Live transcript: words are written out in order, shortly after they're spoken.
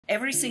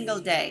Every single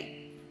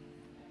day,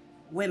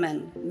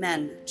 women,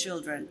 men,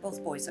 children,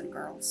 both boys and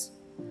girls,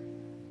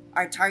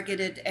 are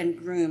targeted and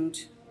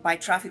groomed by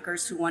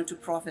traffickers who want to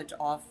profit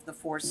off the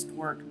forced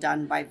work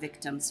done by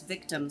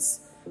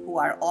victims who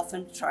are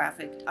often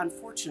trafficked,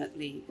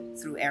 unfortunately,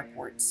 through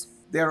airports.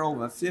 There are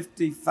over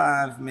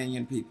 55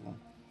 million people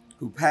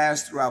who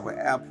pass through our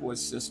airport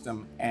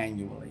system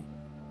annually.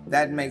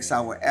 That makes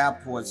our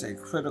airports a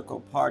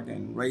critical part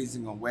in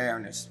raising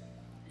awareness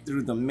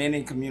through the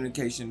many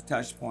communication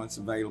touchpoints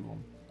available.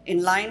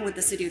 In line with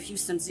the City of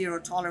Houston's zero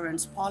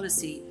tolerance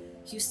policy,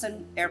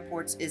 Houston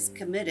Airports is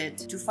committed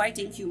to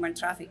fighting human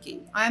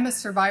trafficking. I am a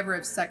survivor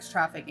of sex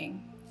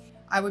trafficking.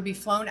 I would be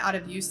flown out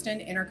of Houston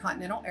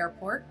Intercontinental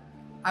Airport.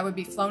 I would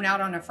be flown out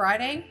on a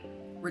Friday,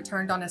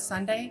 returned on a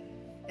Sunday,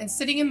 and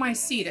sitting in my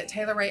seat at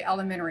Taylor Ray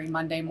Elementary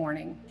Monday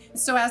morning.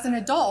 So as an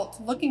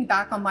adult, looking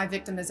back on my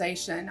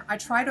victimization, I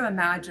try to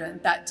imagine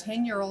that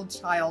 10-year-old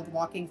child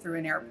walking through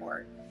an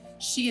airport.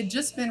 She had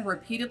just been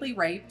repeatedly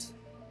raped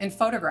and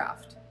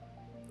photographed.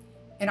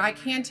 And I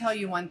can tell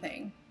you one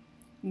thing,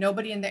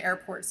 nobody in the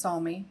airport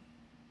saw me,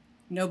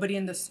 nobody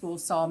in the school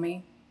saw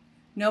me,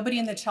 nobody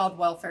in the child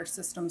welfare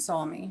system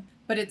saw me.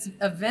 But it's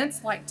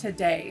events like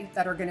today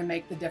that are going to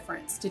make the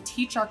difference, to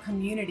teach our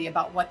community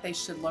about what they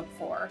should look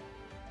for.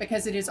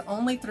 Because it is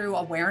only through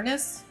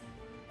awareness,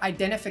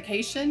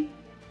 identification,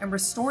 and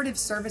restorative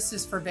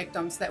services for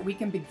victims that we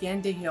can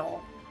begin to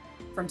heal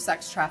from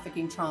sex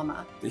trafficking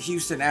trauma. The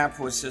Houston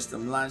Airport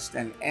System launched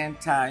an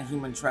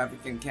anti-human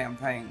trafficking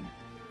campaign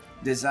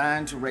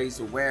designed to raise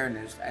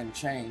awareness and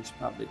change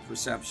public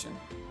perception.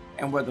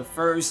 And we're the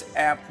first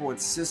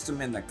airport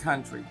system in the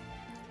country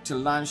to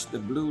launch the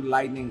Blue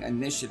Lightning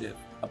Initiative,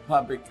 a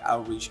public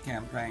outreach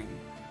campaign.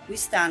 We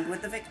stand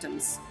with the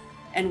victims,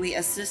 and we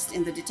assist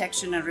in the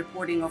detection and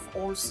reporting of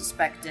all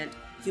suspected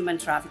human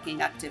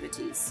trafficking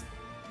activities.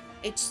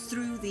 It's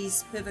through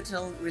these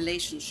pivotal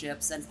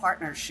relationships and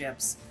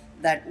partnerships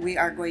that we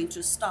are going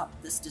to stop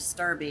this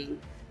disturbing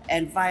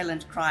and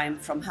violent crime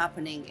from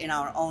happening in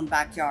our own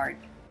backyard.